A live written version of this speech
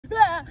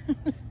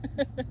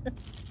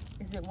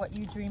Is it what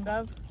you dreamed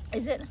of?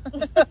 Is it?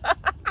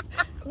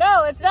 No,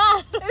 it's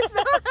not. It's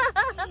not.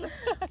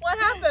 What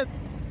happened?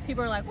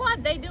 People are like, what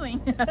are they doing?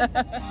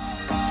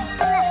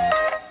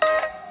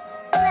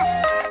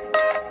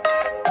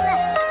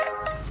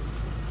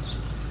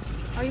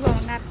 Are you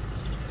going that?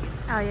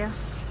 Oh yeah.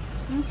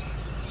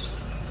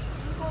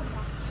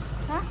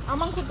 ฮะเอา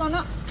มังคุดก่อนเน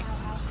าะ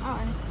เอา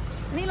อั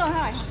นนี้โลเท่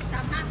าไหร่ค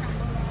ะ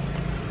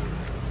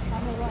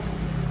3 โลร้อย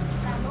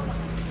3 โลหรอ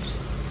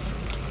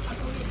เอา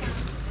ตัวนี้ค่ะ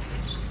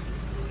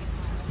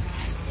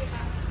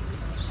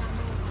3 โล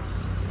ค่ะ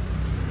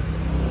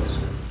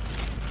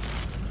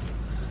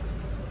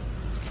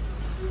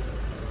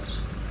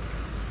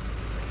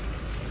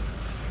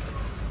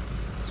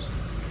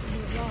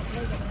รอบเล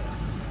ยกันเลย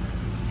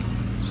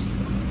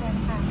แพง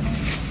ค่ะ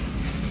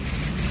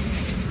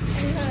อั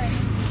นนี้เท่าไหร่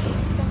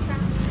ต้องสั่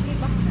งกี่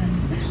บาท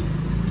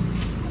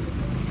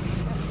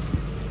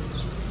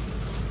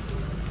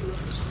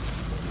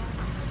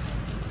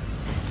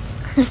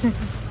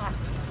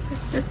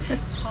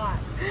Hot.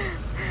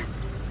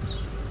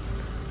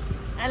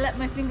 I let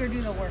my finger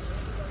do the work.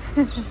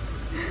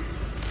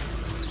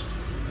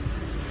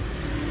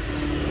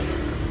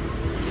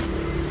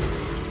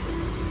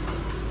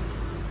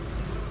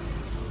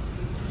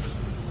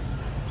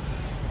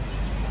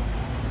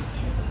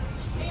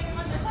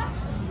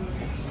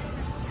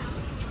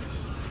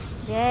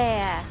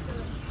 Yeah.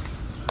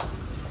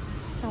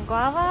 Some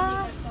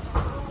guava.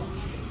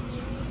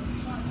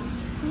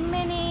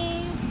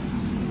 Mini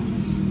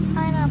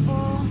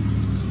pineapple.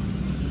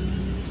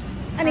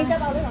 อันนี้จะ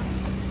เอาด้วยเหรอ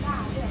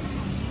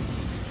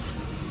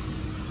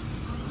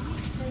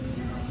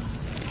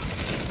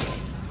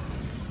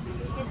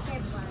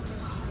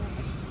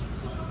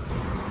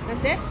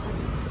That's it?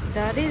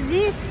 That is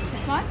it.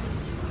 This one?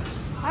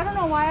 I don't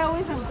know why I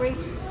always have grapes.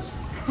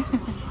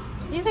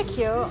 These are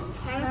cute.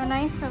 They're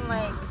nice and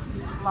like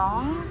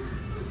long.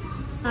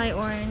 Light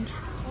orange.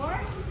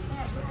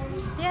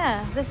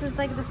 Yeah, this is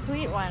like the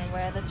sweet one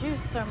where the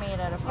juice are made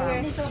out of Okay.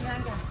 fruit. นี่ส้มยัง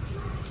จ้ะ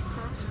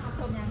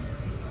ส้มยัง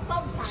ส้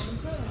มสายน้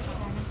ำผึ้ง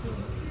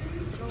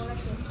โลละ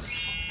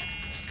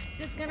10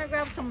 Just gonna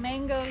grab some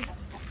mangoes.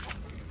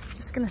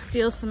 Just gonna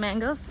steal some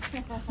mangoes.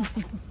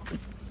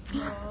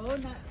 No,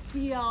 not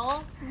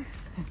steal.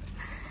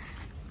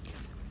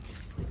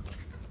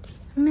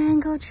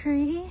 Mango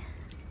tree.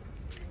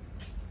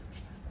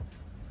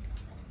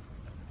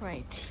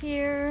 Right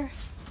here.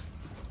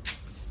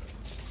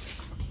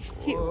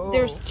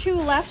 There's 2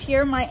 left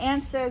here. My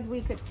aunt says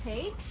we could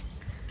take.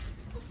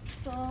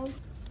 So.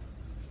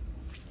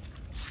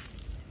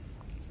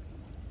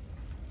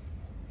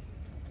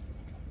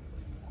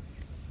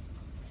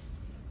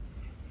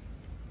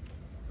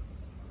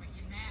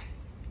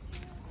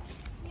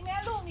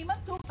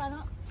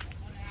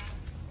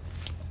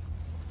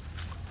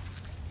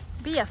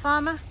 Be a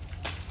farmer.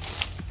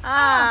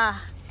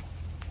 Ah.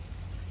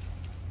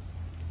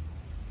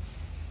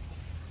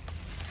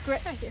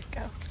 Great. There you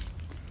go.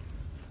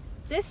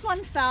 This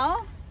one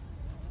fell.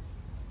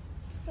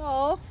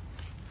 So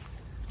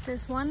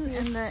There's one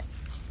in the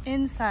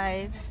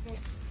inside.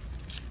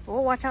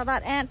 Oh, watch out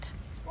that ant.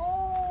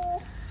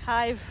 oh,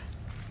 Hive.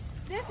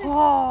 this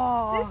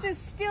Oh. is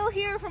still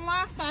here from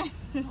last time.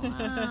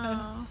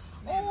 Wow.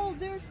 Oh,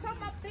 there's some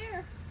up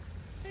there.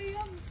 There you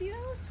go. You see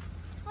those?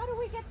 How do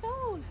we get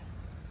those?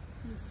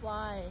 You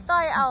fly.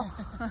 Die out.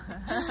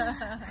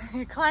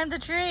 You climb the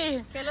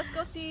tree. Okay, let's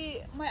go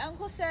see. My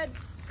uncle said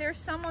there's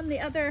some on the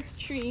other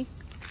tree.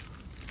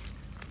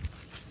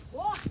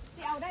 Oh,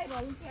 เอาได้บ่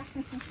ลูกเตี้ย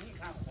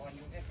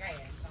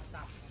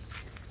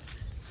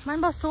มัน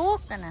บ่สุก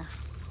กันนะ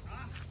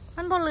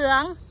มันบ่เหลือ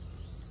ง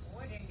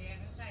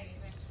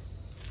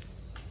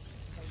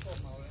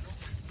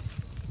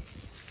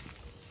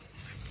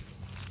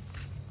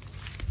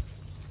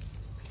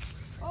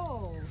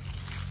Oh.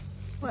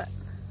 What?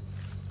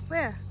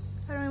 Where?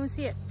 I don't even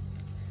see it.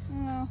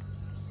 No.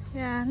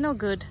 Yeah, no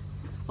good.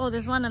 Oh,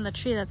 there's one on the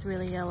tree that's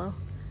really yellow.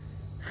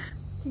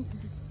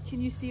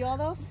 Can you see all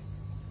those?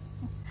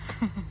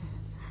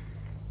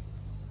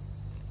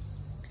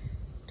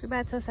 Too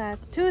bad, so sad.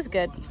 2 is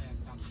good.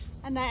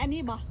 And I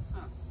need more.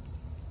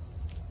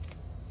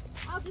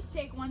 I'll just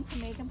take one to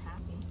make him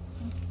happy.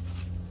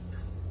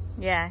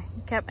 Yeah,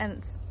 he kept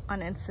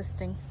on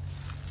insisting.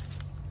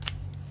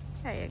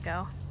 There you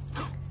go.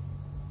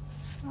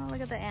 Oh,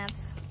 look at the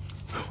ants.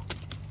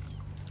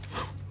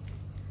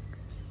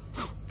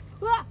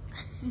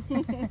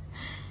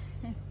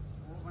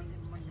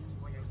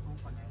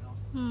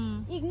 Hmm.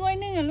 อีกหน่วย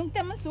หนึงอ่ะลุงแ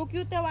ต่มันสุกอ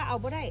ยู่แต่ว่าเอา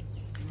บ่ได้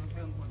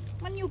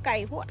มันอยู่ไกล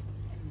โพด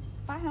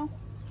ไปเฮา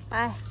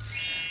Bye.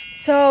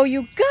 So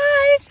you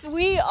guys,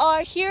 we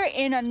are here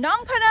in a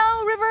Nong Panao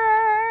River.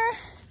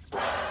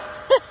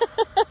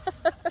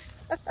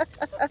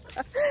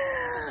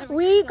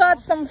 We got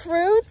some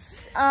fruits.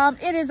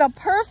 It is a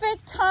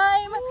perfect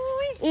time.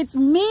 It's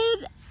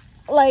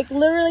like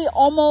literally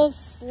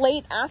almost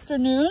late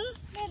afternoon.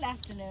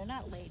 Mid-afternoon,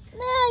 not late.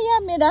 Yeah,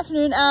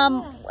 mid-afternoon.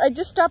 I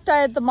just stopped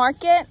at the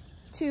market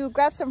to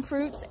grab some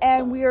fruits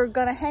and we are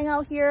gonna hang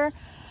out here.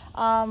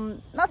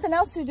 Nothing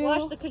else to do.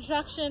 Watch the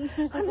construction.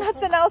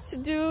 Nothing else to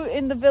do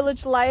in the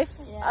village life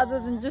other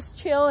than just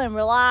chill and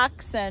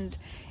relax and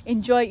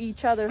enjoy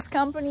each other's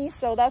company.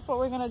 So that's what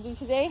we're gonna do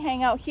today.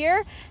 Hang out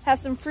here, have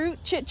some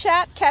fruit, chit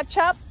chat, catch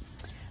up,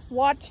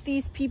 watch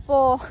these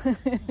people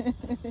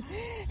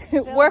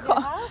work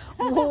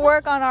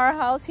on our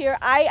house here.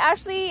 I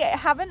actually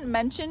haven't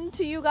mentioned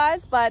to you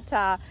guys, but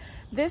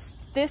this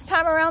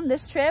time around,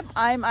 this trip,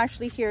 I'm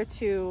actually here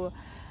to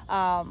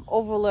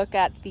overlook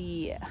at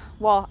the,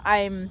 well,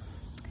 I'm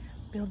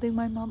building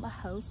my mom a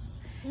house,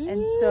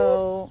 and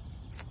so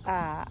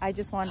I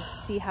just wanted to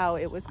see how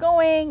it was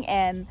going,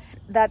 and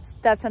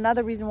that's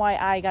another reason why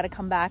I got to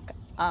come back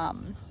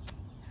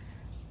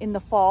in the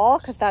fall,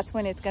 because that's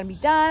when it's gonna be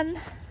done,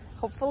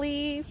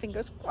 hopefully,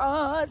 fingers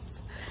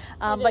crossed.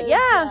 But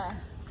yeah,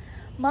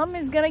 mom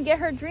is gonna get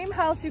her dream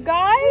house, you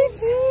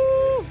guys.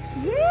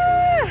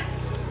 Yeah.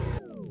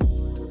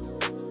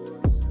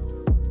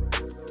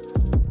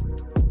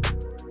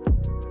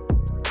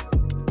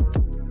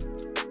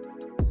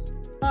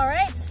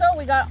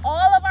 We got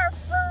all of our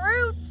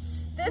fruits.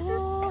 This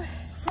is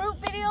fruit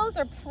videos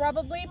are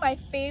probably my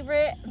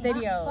favorite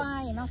videos.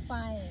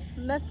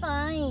 Not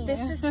fine. This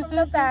is from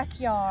the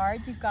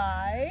backyard, you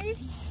guys.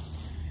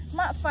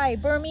 Not fine.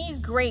 Burmese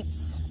grapes.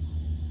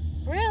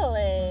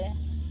 Really?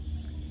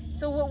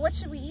 So what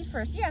should we eat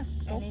first? Yeah,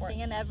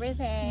 anything and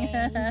everything.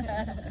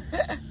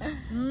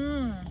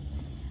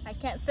 I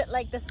can't sit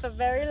like this for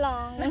very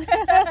long.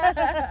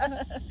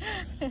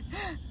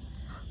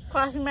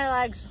 Crossing my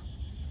legs.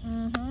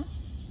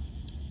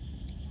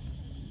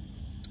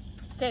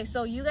 Okay,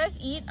 so you guys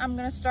eat. I'm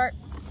gonna start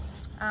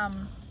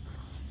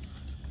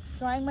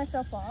drying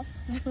myself off.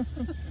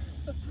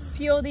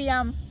 Peel the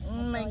oh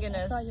my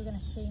goodness. I thought you were gonna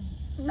see.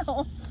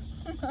 No.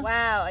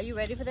 Wow, are you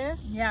ready for this?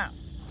 Yeah.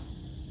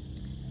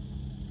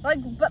 But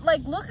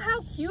look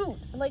how cute.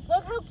 Look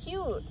how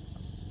cute.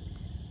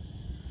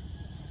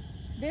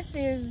 This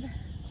is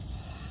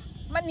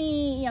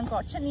Mani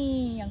Yanko,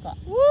 Chani Yanko.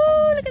 Woo,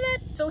 look at that.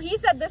 So he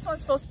said this one's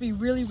supposed to be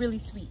really, really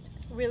sweet.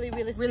 Really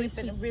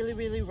sweet. And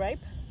really ripe.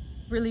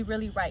 Really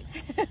ripe.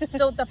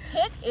 So the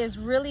pit is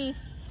really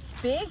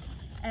big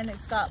and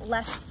it's got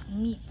less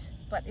meat,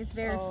 but it's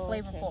very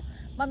flavorful. Okay.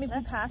 Mommy, if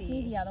you pass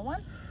me the other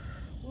one.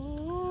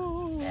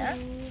 Ooh. There.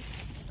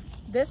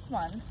 This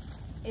one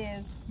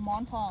is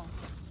Montong.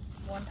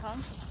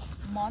 Montong.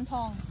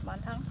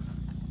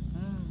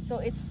 So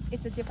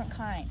it's a different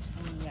kind.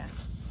 Yeah.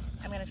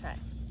 I'm gonna try it.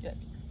 Good.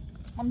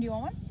 Mom, do you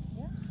want one?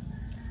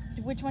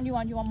 Yeah. Which one do you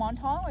want? Do you want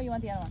Montong or you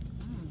want the other one?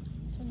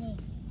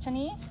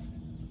 Chani.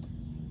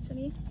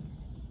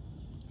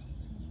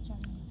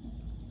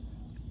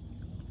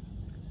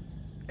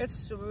 It's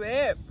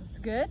sweet. It's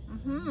good?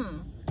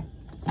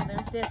 So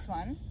there's this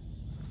one.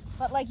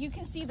 But like you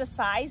can see the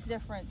size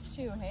difference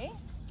too, hey?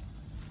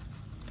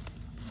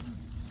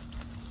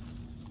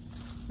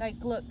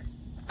 Like look.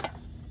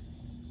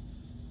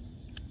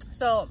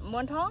 So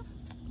Montong?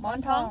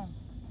 Montong.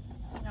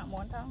 Not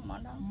Montong,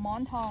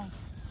 Montong.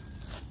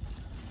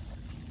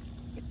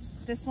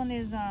 This one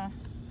is I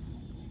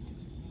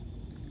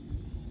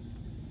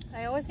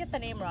always get the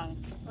name wrong.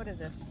 What is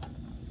this?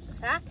 The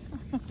sack?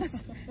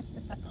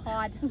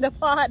 pod. The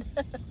pod.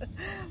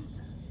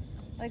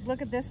 Like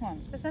look at this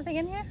one. There's nothing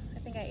in here? I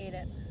think I ate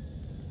it.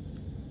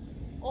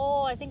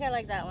 Oh, I think I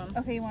like that one.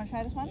 Okay, you want to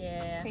try this one?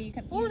 Yeah. Okay, you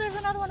can. Oh, there's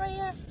another one right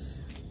here.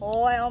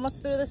 Oh, I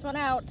almost threw this one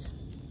out.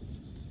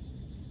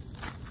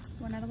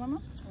 Want another one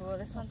more? Oh,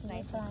 this one's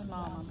nice and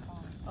small.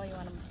 Oh, you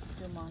want to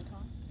do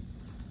Montong?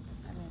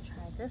 I'm going to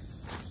try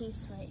this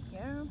piece right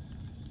here.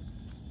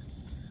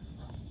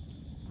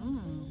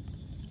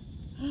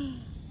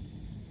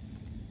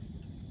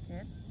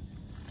 Good.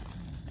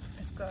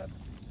 It's good.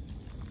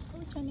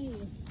 Oh,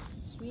 Chani.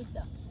 Sweet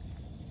though.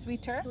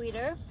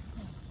 Sweeter?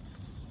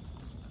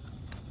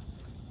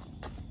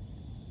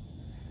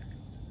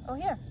 Oh,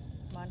 here.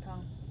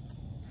 Montong.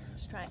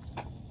 Let's try it.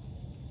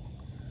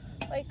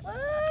 Like,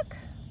 look.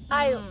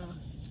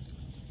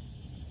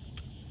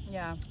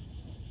 Yeah.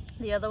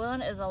 The other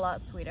one is a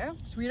lot sweeter.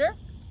 Sweeter?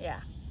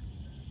 Yeah.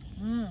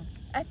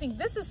 I think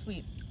this is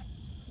sweet.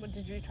 What,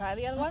 did you try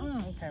the other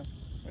one? Okay.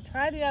 We'll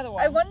try the other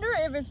one. I wonder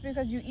if it's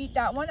because you eat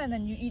that one and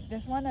then you eat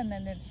this one and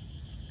then it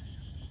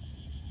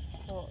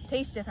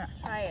tastes different.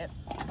 Try it.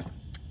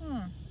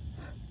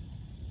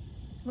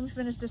 Let me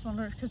finish this one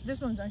first because this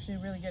one's actually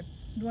really good.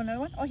 Do you want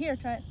another one? Oh, here,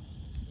 try it.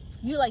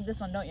 You like this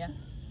one, don't you?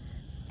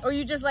 Or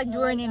you just like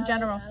durian in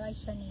general? I like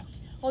Chani.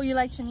 Oh, you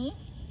like Chani?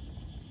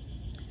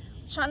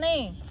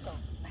 Chani.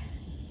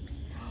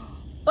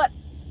 But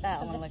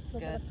that one looks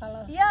good. At the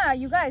color. Yeah,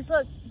 you guys,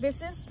 look.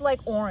 This is like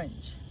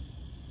orange.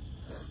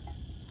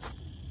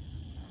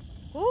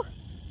 Ooh,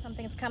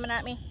 something's coming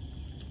at me.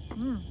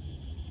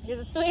 Is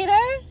it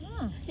sweeter?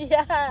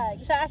 Yeah,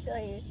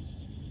 exactly.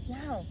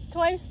 Wow.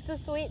 Twice the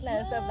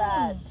sweetness of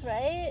that,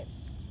 right?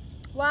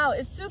 Wow,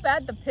 it's too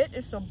bad the pit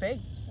is so big.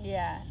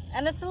 Yeah,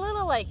 and it's a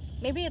little like,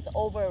 maybe it's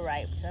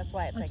overripe. That's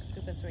why it's like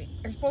super sweet.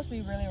 It's supposed to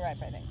be really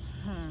ripe, I think.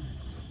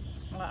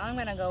 Well, I'm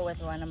gonna go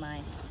with one of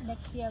my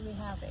Next year we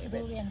have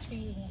durian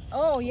tree.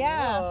 Oh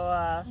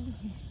yeah.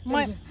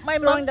 My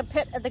throwing mom, the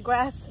pit at the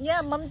grass.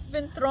 yeah, mom's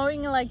been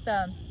throwing like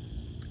the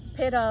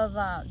pit of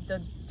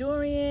the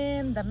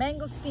durian, the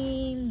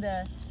mangosteen,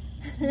 the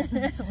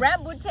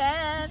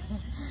rambutan,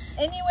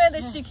 anywhere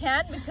that she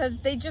can, because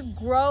they just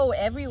grow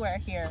everywhere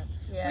here,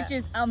 which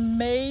is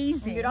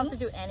amazing. You don't have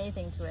to do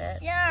anything to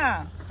it.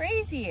 Yeah,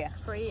 crazy.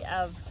 Free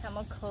of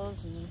chemicals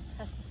and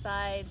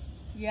pesticides.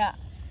 Yeah.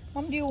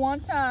 Mom, do you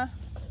want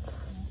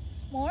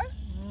more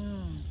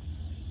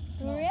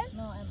durian?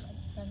 No, I'm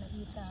gonna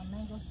eat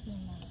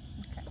mangosteen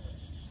now. Okay.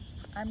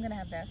 I'm gonna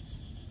have this.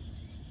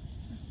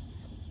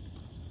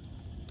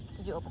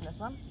 Did you open this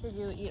one? Did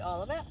you eat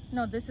all of it?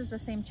 No, this is the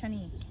same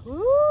chutney.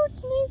 Ooh,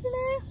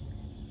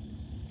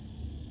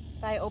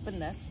 If I open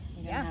this,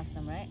 you're gonna have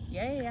some, right?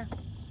 Yeah.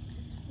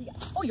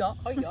 Oh yeah.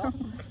 Oh yeah.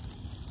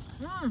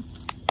 Mm.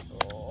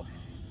 Oh.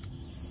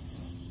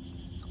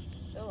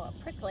 It's a little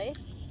prickly.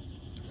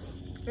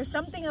 There's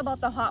something about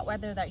the hot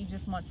weather that you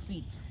just want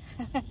sweet.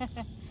 Okay,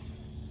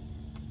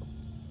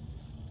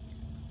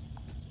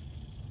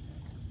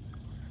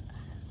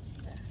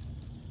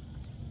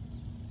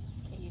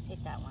 you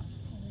take that one.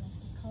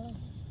 Color.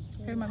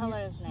 Here, The Mom,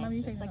 color is Mom, nice.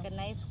 you take It's it like a home.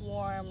 nice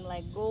warm,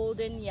 like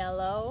golden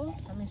yellow.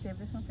 Let me save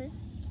this one for you.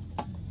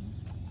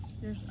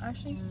 There's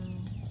actually.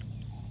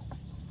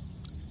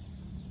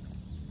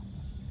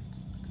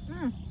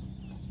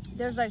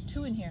 There's like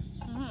 2 in here.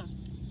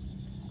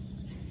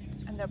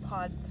 And they're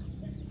pods.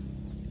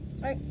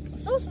 Like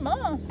so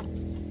small.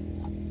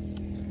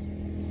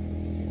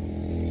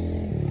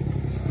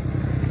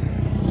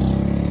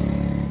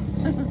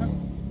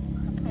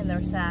 In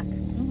their sack.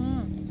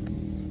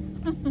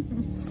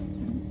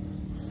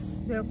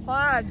 They're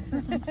pods.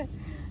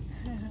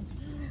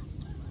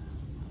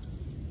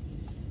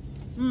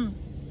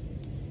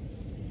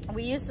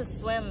 We used to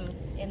swim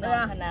in the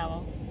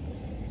canal.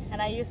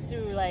 And I used to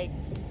like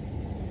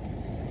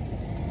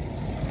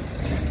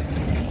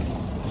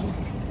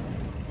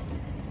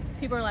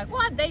People are like,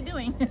 what are they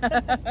doing?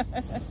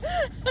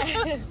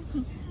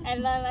 and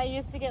then I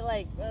used to get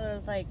like one of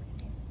those like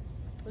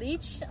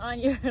leech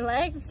on your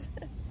legs.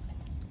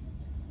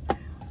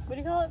 What do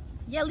you call it?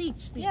 Yeah,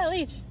 leech. Yeah,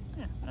 leech.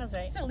 Yeah, that's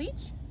right. Is it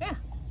leech? Yeah.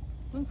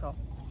 Neutral.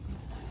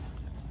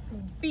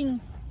 Bing,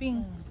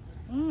 bing.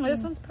 This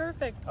one's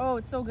perfect. Oh,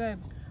 it's so good.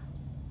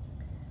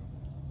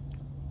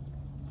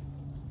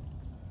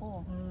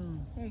 Oh,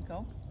 there you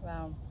go.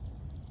 Wow.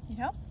 Need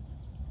help?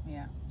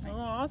 Yeah. Nice.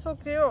 Oh, that's so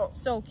cute.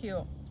 So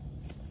cute.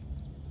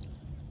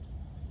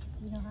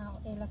 You know how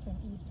elephant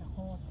eat the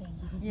whole thing,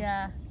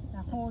 Yeah.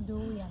 the whole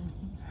durian.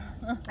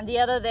 And the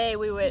other day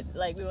we went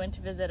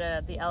to visit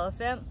the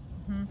elephant,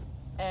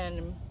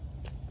 and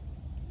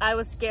I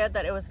was scared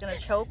that it was gonna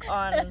choke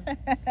on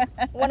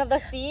one of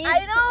the seeds.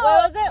 I know.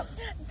 What was it?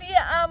 The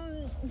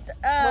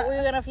What were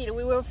we gonna feed it?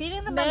 We were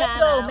feeding the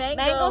mango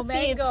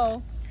seeds.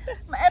 And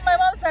my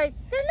mom's like,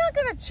 they're not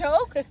gonna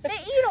choke. They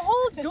eat a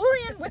whole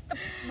durian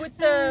with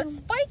the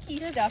spiky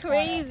stuff.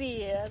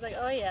 Crazy. I was like,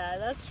 oh yeah,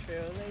 that's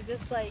true. They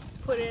just like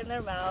put it in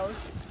their mouths.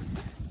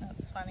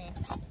 That's funny.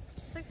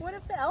 It's like, what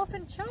if the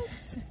elephant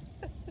chokes?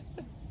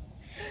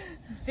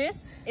 This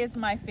is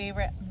my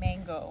favorite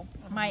mango.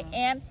 My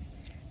aunt's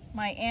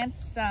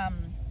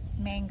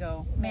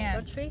mango.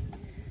 Mango tree.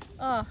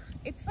 Oh,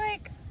 it's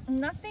like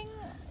nothing.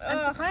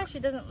 I'm surprised she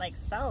doesn't like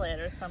sell it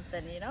or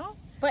something, you know?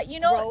 But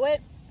you know, grow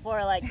it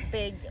for like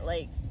big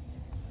like.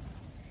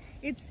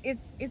 It's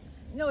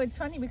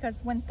funny because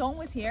when Tong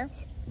was here,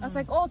 I was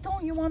like, oh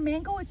Tong, you want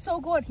mango? It's so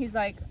good. He's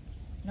like,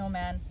 no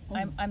man,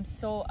 I'm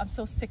so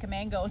sick of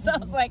mangoes. I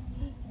was like,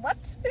 what?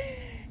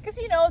 Because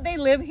you know they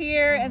live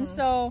here and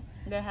so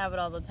they have it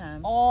all the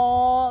time.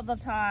 All the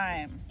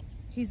time.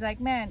 He's like,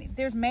 man,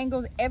 there's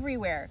mangoes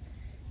everywhere.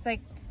 It's like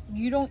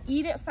you don't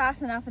eat it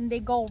fast enough and they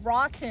go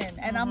rotten.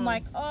 And I'm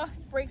like, oh,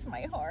 it breaks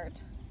my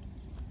heart.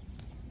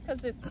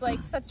 Because it's like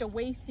such a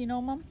waste, you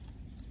know, Mom?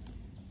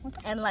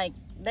 And like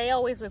they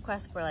always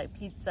request for like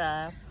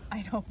pizza.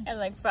 I know. And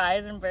like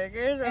fries and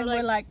burgers. And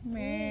we're like,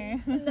 meh.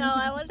 No,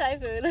 I want Thai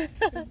food.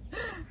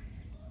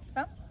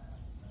 Huh?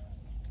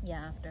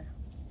 Yeah, after.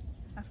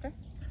 After?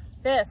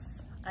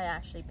 This I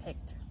actually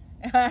picked.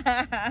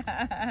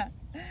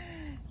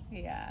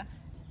 Yeah.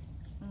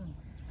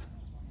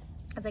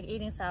 It's like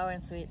eating sour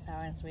and sweet,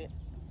 sour and sweet.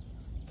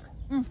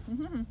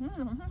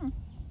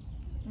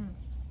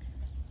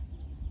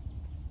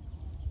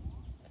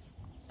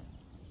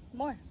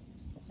 More.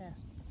 Yeah.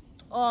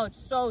 Oh, it's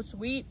so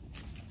sweet.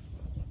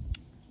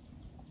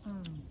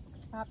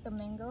 After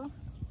mango,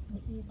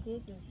 you eat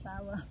this, it's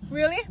sour.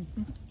 Really?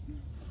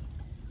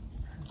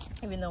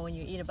 Even though when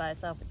you eat it by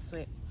itself, it's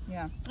sweet.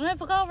 Yeah. Oh, I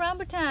forgot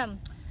rambutan.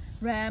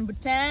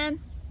 Rambutan.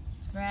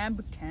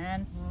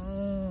 Rambutan.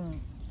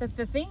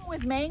 The thing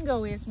with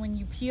mango is when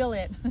you peel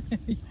it,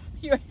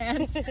 your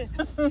hands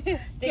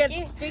get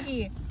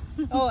sticky.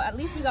 Oh, at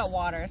least we got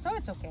water, so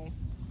it's okay.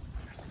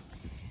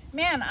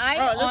 Man,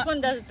 this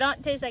one does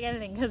not taste like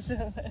anything. Cause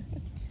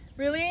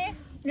really?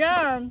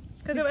 Yeah,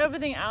 because of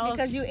everything else.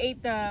 Because you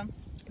ate the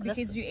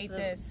Because you ate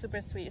the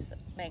super sweet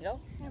mango.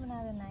 Have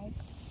another knife.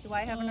 Do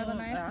I have another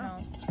knife? yeah.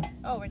 No.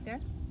 Oh, right there.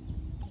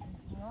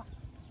 No.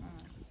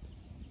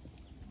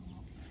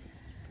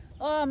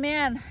 Oh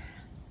man.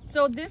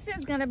 So this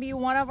is gonna be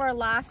one of our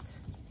last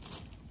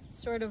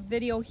sort of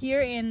video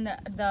here in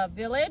the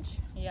village.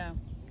 Yeah.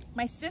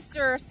 My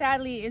sister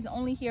sadly is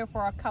only here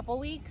for a couple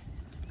weeks,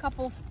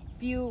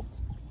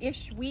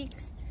 few-ish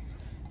weeks.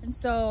 And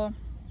so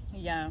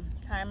Yeah.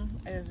 Time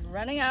is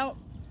running out.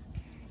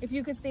 if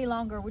you could stay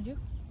longer, would you?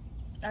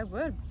 I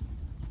would.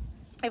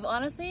 If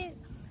honestly,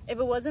 if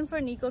it wasn't for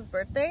Nico's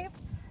birthday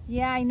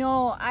Yeah, I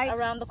know.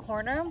 around the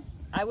corner,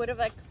 I would have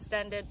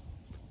extended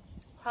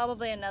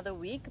probably another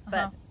week.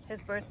 But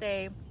his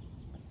birthday,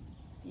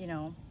 you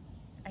know,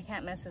 I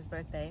can't miss his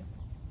birthday.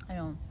 I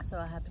know. So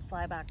I had to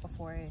fly back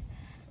before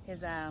his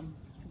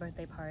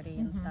birthday party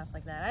and stuff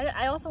like that.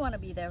 I also want to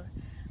be there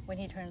when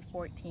he turns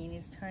 14.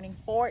 He's turning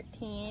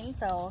 14,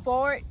 so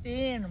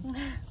 14.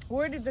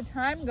 Where did the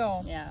time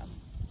go? yeah.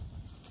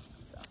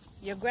 So,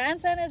 your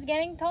grandson is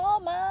getting tall,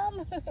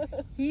 Mom.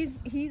 He's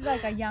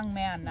like a young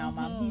man now,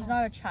 Mom. He's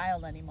not a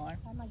child anymore.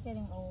 I'm not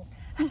getting old.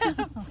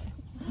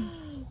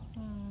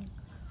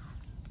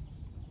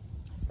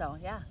 So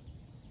yeah.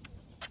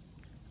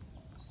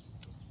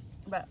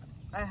 But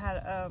I had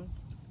a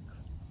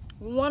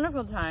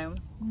wonderful time.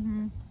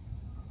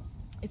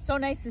 It's so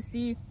nice to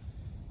see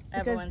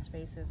Everyone's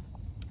faces.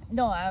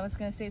 No, I was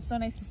gonna say it's so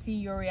nice to see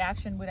your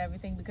reaction with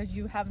everything because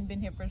you haven't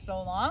been here for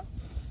so long.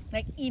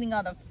 Like eating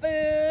all the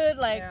food,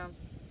 like Yeah.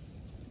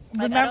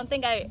 Like, I don't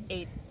think I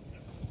ate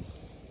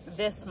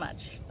this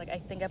much. Like I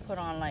think I put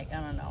on like, I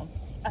don't know,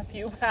 a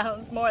few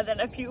pounds, more than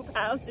a few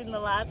pounds in the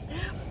last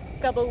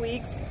couple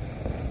weeks.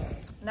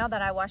 now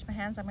that I wash my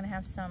hands, I'm gonna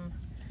have some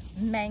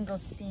mango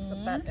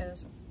steam. That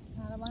is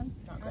Another one?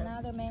 Not good.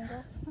 Another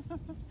mango?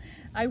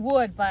 I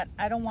would, but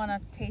I don't want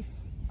to taste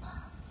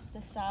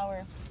the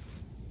sour.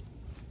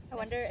 I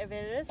wonder if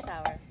it is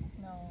sour.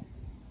 No.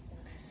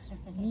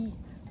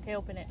 Okay,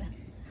 open it.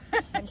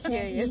 I'm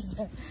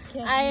curious.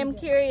 Can't I eat am it.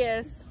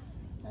 curious.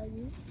 Are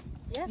you?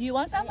 Yes. You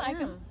want some? I am.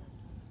 can-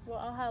 Well,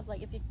 I'll have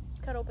like, if you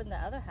cut open the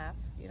other half,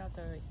 you don't have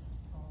to like,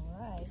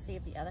 Alright.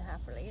 save the other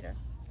half for later.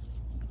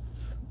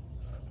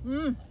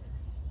 Mmm.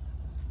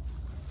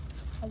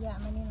 Oh, yeah,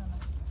 I'm in.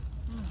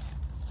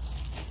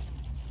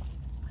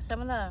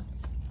 Some of the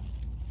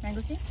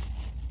Mango steam?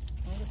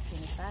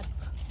 mangosteen is bad.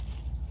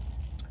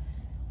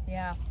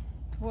 Yeah.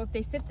 Well, if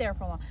they sit there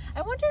for a long.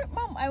 I wonder,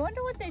 Mom, I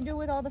wonder what they do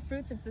with all the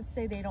fruits if, let's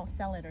say, they don't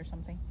sell it or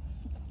something.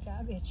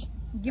 Garbage.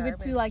 Give it to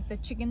Garbage. like the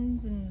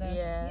chickens and the.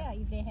 Yeah.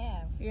 Yeah, if they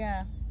have.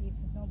 Yeah. If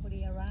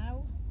nobody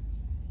around,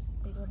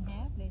 they don't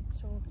have, they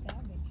throw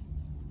garbage.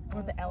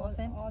 Or the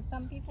elephant. Or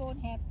some people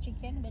have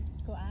chicken, they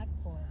just go ask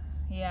for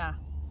it. Yeah.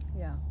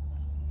 Yeah.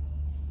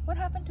 What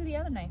happened to the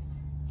other knife?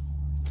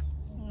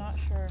 I'm not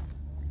sure.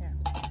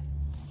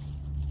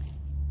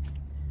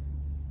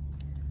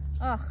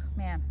 Ugh,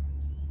 man.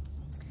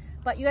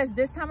 But you guys,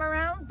 this time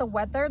around, the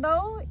weather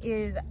though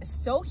is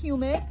so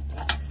humid.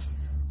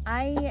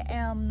 I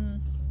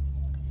am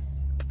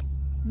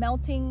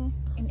melting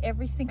in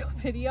every single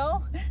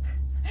video.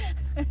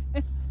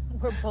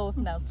 We're both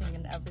melting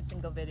in every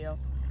single video.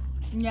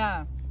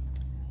 Yeah.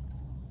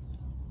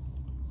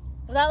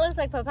 That looks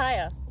like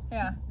papaya,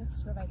 Yeah.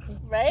 That's what I think.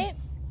 right?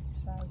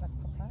 Sounds like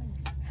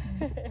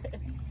papaya.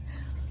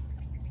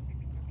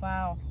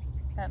 Wow.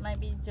 That might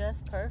be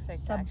just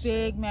perfect. It's a actually.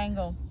 big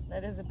mango.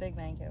 That is a big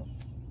mango.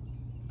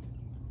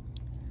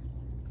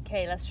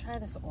 Okay, let's try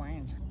this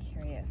orange. I'm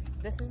curious.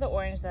 This is the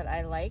orange that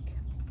I like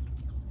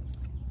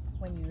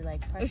when you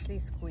like freshly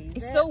squeeze it.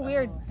 It's so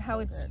weird Oh, how so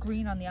it's good.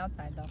 green on the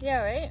outside though.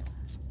 Yeah, right?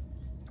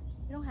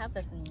 We don't have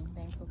this in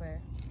Vancouver.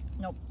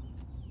 Nope.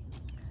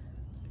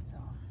 So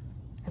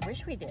I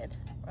wish we did,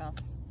 or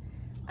else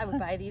I would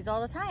buy these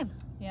all the time.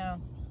 Yeah.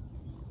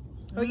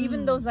 Or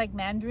even those like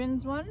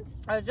mandarins ones.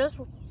 Or just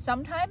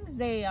Sometimes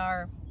they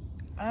are,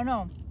 I don't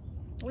know,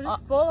 we're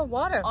just full of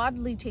water.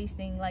 oddly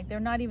tasting. Like they're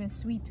not even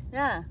sweet.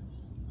 Yeah.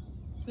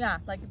 Yeah,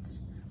 like it's.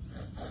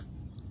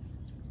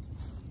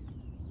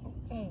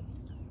 Okay.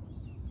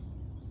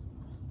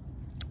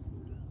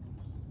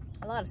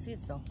 A lot of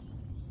seeds though.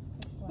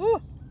 Wow.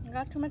 Ooh, I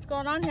got too much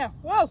going on here.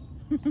 Whoa.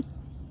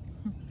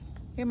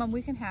 Here, Mom,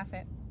 we can half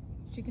it.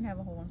 She can have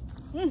a whole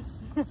one.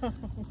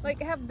 Like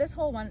have this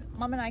whole one.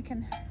 Mom and I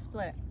can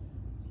split it.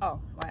 Oh,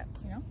 right.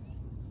 You know.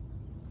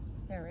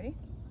 There, ready?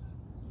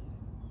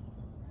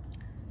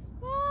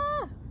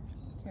 Ah.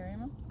 Here, ready,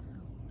 Mom?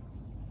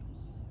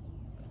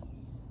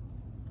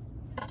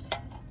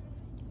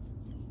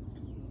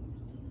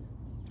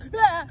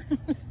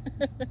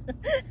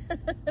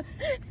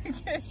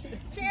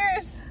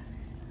 Cheers!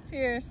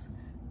 Cheers!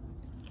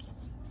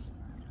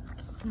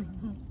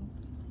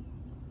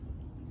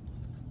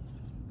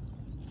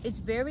 It's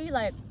very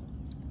like.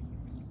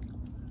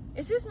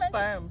 Is this meant?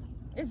 Firm.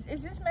 Is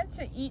this meant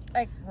to eat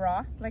like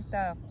raw, like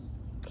the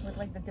with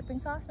like the dipping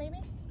sauce maybe?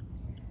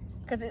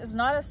 Because it's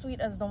not as sweet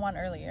as the one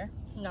earlier.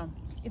 No.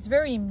 It's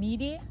very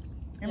meaty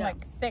and Yeah.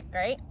 like thick,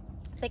 right?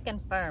 Thick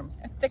and firm.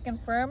 Thick and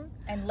firm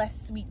and less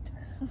sweet.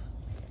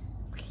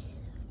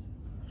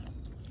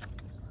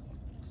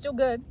 still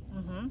good.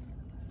 Mm-hmm.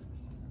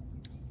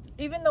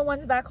 Even the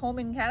ones back home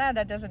in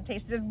Canada doesn't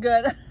taste as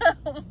good.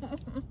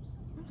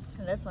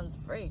 And this one's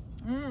free.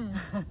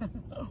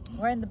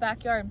 We're in the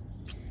backyard.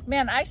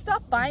 Man, I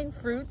stopped buying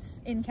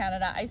fruits in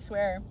Canada, I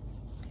swear.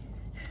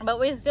 But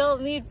we still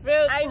need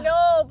fruit. I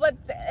know, but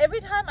every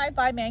time I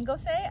buy mango,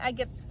 say, I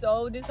get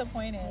so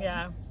disappointed.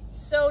 Yeah.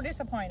 So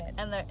disappointed.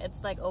 And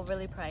it's like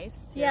overly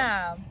priced. Too.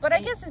 Yeah, but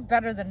I guess it's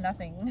better than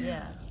nothing.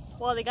 Yeah.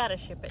 Well, they gotta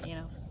ship it, you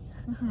know.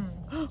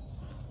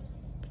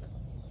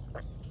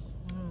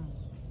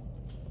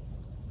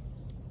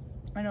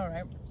 I know,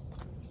 right?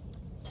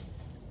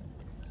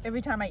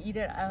 Every time I eat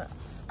it,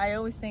 I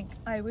always think,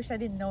 I wish I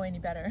didn't know any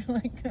better.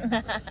 Like,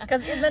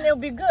 because then it'll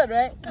be good,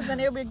 right? Because then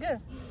it'll be good.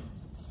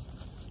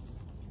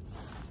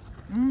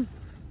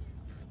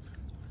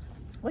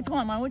 Which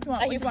one, Mom? Which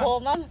one? Are you full,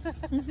 Mom?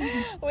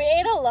 We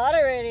ate a lot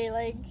already.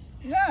 Like,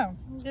 yeah.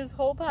 this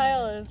whole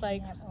pile is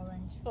like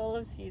Orange. full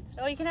of seeds.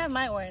 Oh, you can have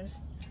my orange.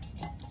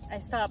 I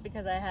stopped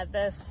because I had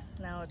this.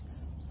 Now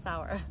it's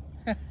sour.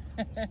 This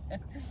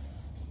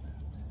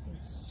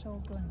is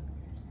shogun.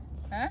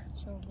 Huh?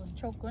 Shogun.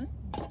 Chokun.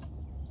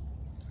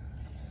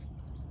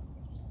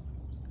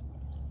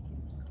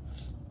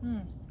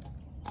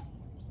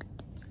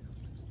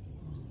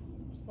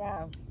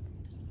 Wow.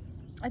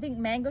 I think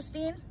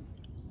mangosteen,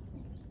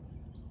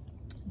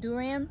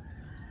 durian,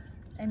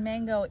 and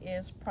mango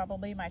is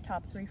probably my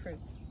top 3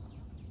 fruits.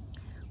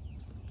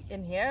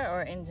 In here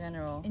or in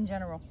general? In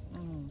general.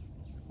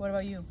 What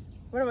about you?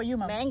 What about you,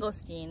 Mom?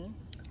 Mangosteen.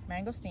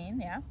 Mangosteen,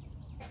 yeah.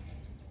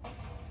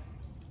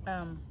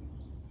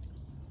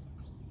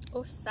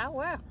 Oh,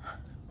 sour.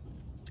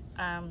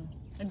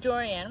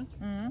 Durian.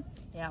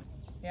 Yeah.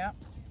 Yeah.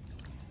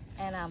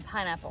 And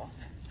pineapple.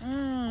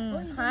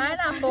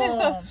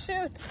 Pineapple.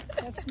 Shoot.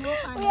 That's more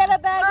We had a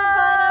bag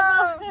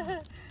of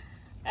pineapple.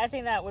 I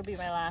think that would be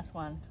my last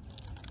one.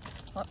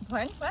 What?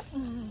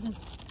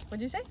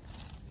 What'd you say?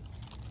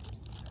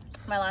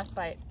 My last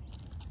bite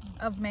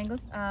Of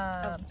mangoes?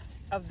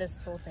 of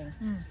this whole thing.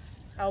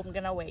 I'm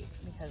gonna wait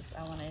because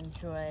I want to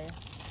enjoy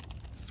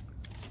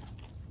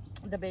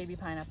the baby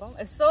pineapple.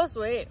 It's so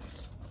sweet.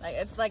 Like,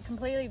 it's like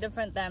completely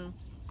different than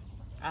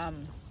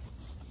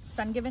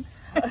Sun given?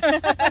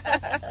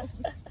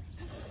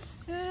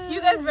 Do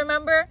you guys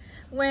remember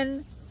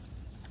when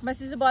my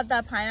sister bought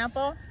that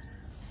pineapple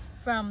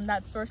from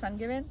that store, Sun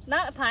Given?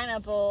 Not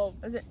pineapple.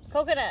 Was it?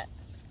 Coconut.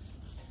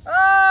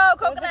 Oh,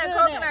 It was a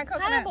coconut.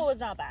 Pineapple was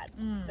not bad.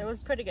 Mm. It was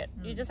pretty good.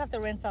 You just have to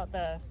rinse out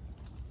the,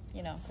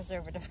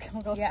 preservative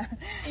chemicals. Yeah.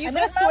 I'm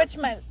gonna switch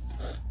my.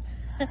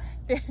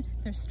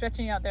 They're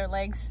stretching out their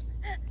legs.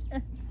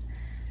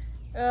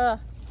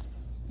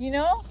 You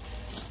know,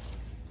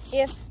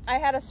 if I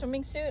had a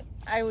swimming suit,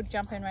 I would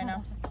jump in right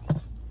now.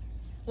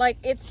 Like,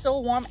 it's so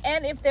warm.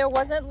 And if there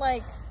wasn't,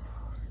 like,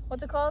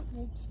 what's it called?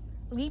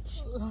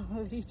 Leech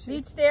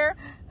there,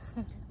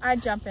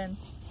 I'd jump in.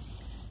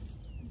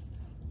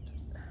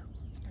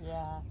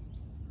 Yeah.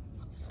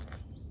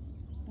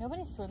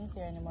 Nobody swims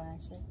here anymore,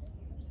 actually.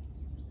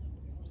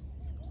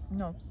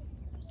 No.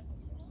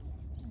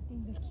 I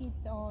think the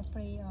kids all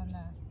play on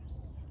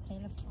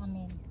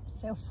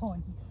cell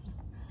phone.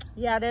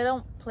 Yeah, they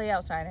don't play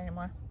outside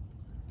anymore.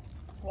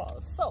 Well,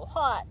 it's so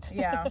hot.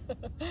 Yeah.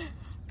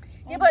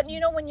 Yeah, but you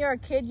know, when you're a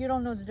kid, you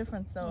don't know the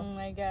difference, though.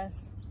 I guess.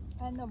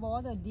 And the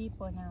water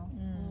deeper now.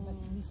 But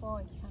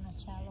before it's kind of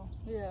shallow.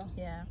 Yeah.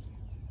 Yeah.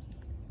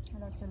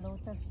 And that's a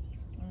lotus.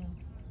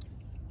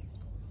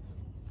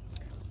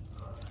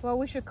 Well,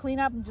 we should clean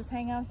up and just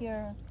hang out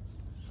here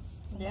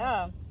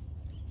Yeah.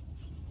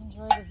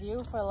 Enjoy the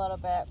view for a little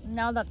bit.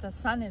 now that the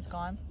sun is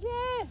gone.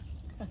 Yeah.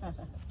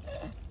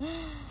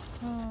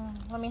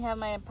 Let me have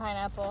my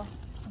pineapple.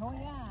 Oh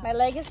yeah. My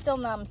leg is still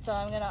numb, so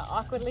I'm gonna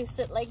awkwardly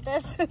sit like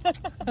this. Thank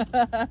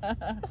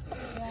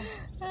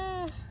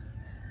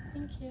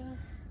you.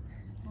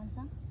 Want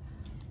some?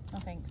 No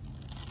thanks.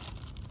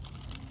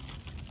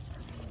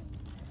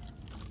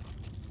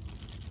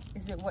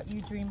 Is it what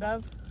you dreamed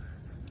of?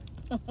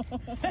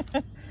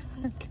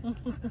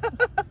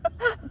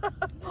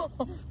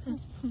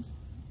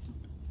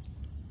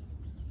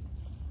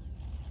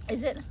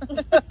 Is it?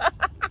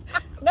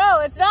 No,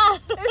 it's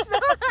not. It's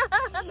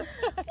not.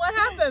 What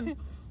happened?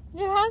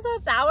 It has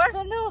that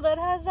sour? No, that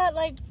has that,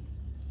 like,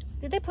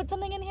 did they put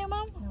something in here,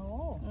 Mom?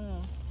 No.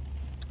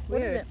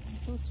 What is it?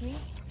 Too sweet.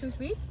 Too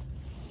sweet?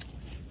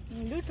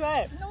 You try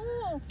it.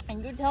 No.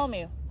 And you tell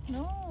me.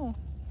 No.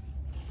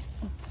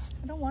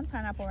 I don't want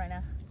pineapple right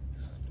now.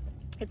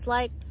 It's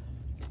like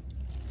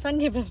Sun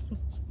Given.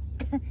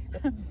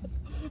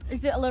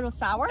 Is it a little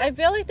sour? I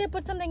feel like they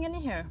put something in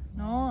here.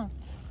 No.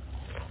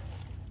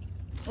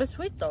 It's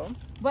sweet though.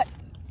 But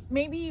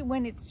maybe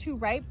when it's too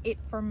ripe, it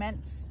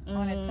ferments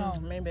on its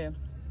own. Maybe.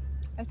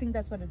 I think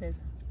that's what it is.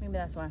 Maybe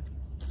that's why.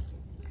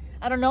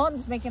 I don't know. I'm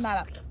just making that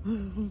up.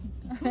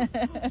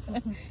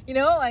 You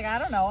know, like, I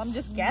don't know. I'm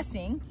just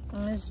guessing.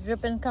 And it's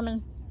dripping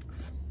coming.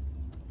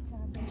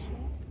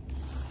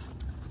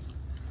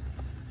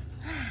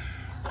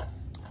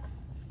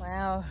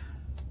 Wow.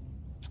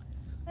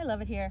 I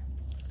love it here.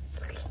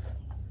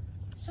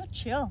 So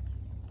chill.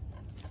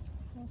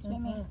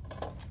 Swimming.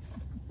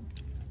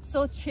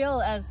 So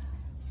chill as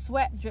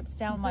sweat drips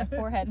down my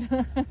forehead.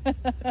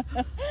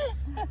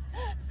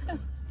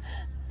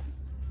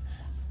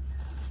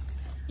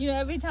 You know,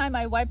 every time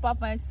I wipe off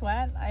my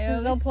sweat,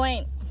 There's no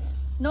point.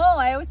 No,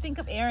 I always think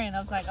of Aaron. I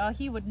was like, oh,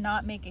 he would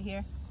not make it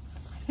here.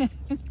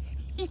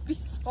 He'd be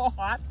so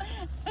hot.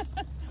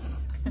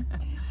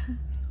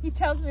 He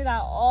tells me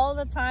that all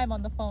the time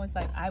on the phone. It's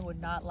like, I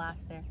would not last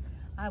there.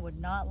 I would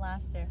not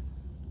last there.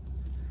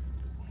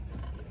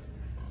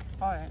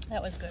 All right,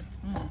 that was good.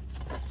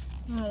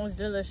 It was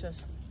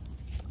delicious.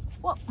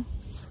 Well,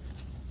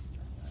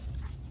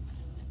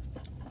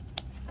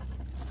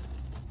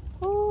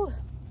 ooh.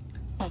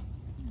 You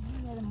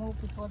gotta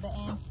move before the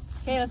ants.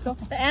 Okay, let's go.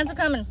 The ants are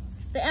coming.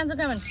 The ants are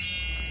coming.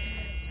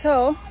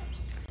 So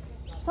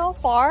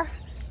far,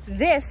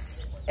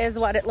 this is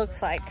what it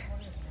looks like.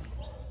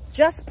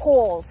 Just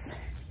poles.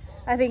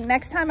 I think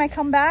next time I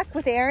come back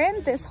with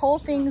Aaron, this whole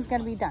thing is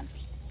gonna be done.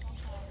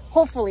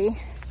 Hopefully.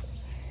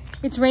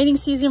 It's raining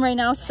season right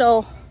now,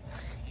 so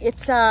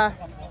it's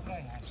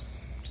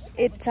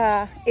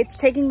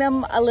taking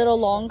them a little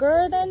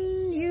longer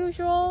than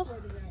usual.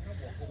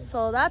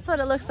 So that's what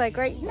it looks like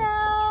right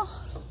now.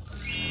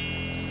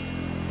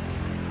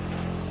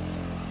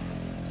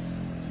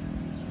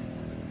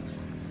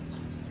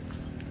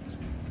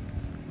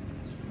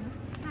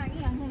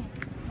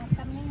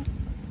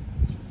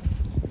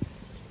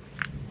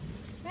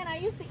 Man, I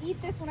used to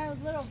eat this when I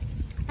was little.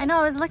 I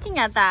know, I was looking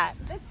at that.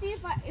 Let's see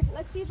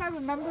if I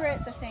remember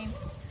it the same.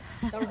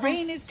 The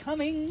rain is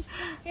coming.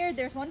 Here,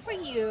 there's one for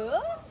you.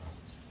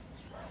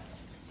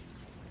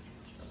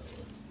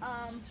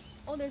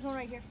 Oh, there's one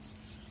right here.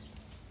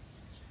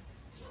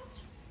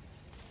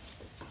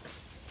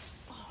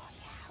 Oh,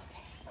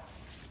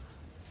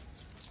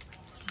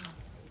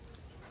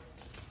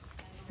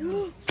 yeah,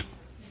 okay.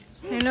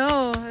 I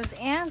know, there's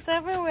ants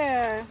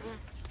everywhere.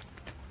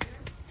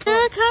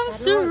 Here comes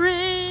the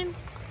rain.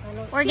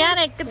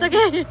 Organic, it's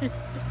okay.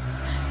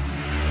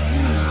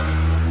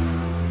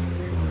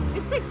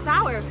 It's like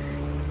sour.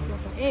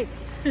 Egg.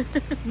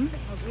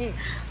 Okay.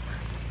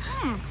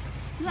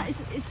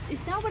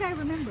 It's not what I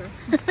remember.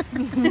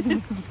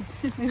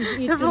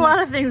 There's a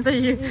lot of things that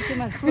you... Eat too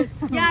much fruit.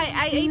 Yeah,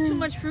 I ate too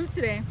much fruit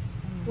today.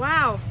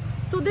 Wow.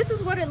 So this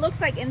is what it looks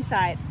like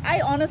inside.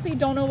 I honestly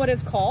don't know what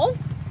it's called,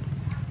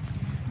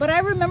 but I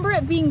remember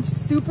it being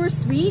super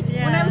sweet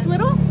when I was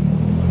little.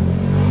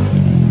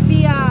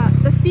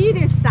 The seed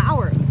is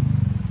sour.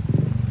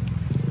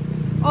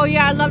 Oh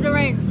yeah, I love the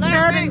rain. Let it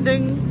rain.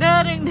 Ding,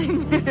 ding,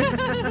 ding.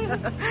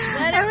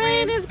 The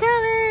rain is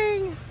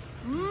coming.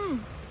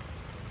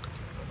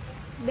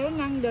 Đỡ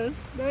năng được,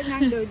 đỡ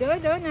năng được,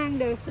 đỡ năng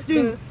được.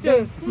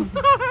 Được.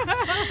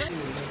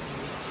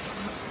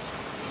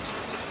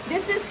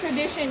 This is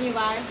tradition, you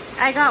guys.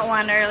 I got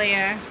one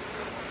earlier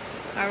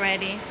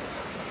already.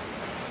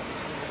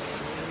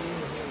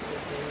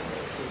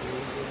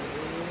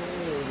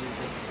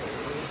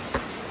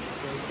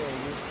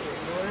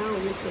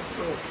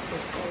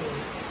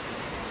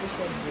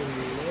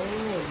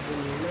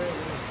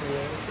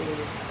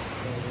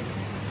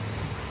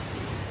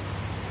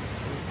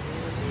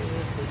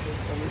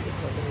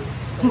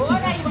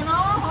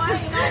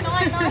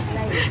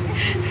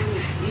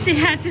 She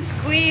had to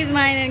squeeze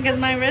mine in because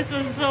my wrist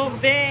was so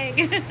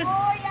big.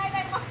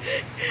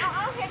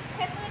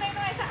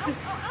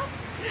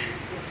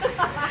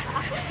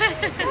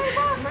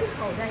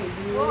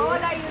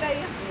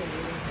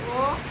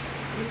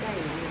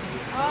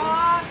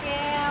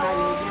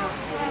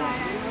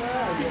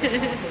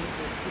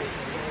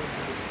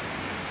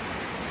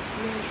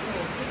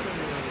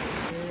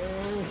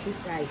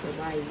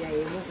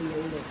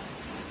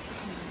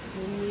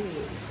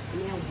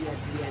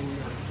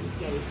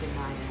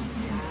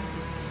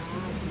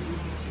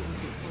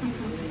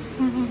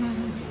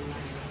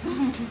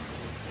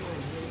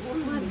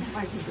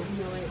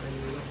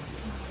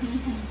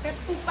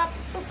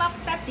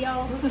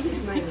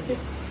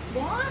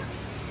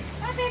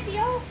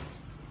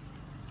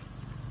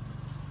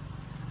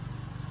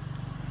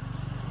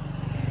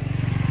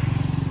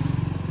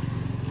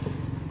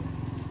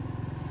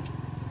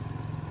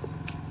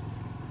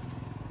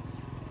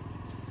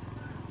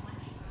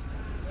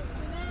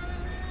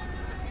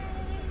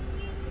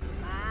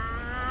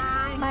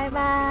 Bye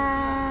bye.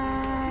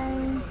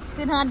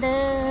 Xin hạt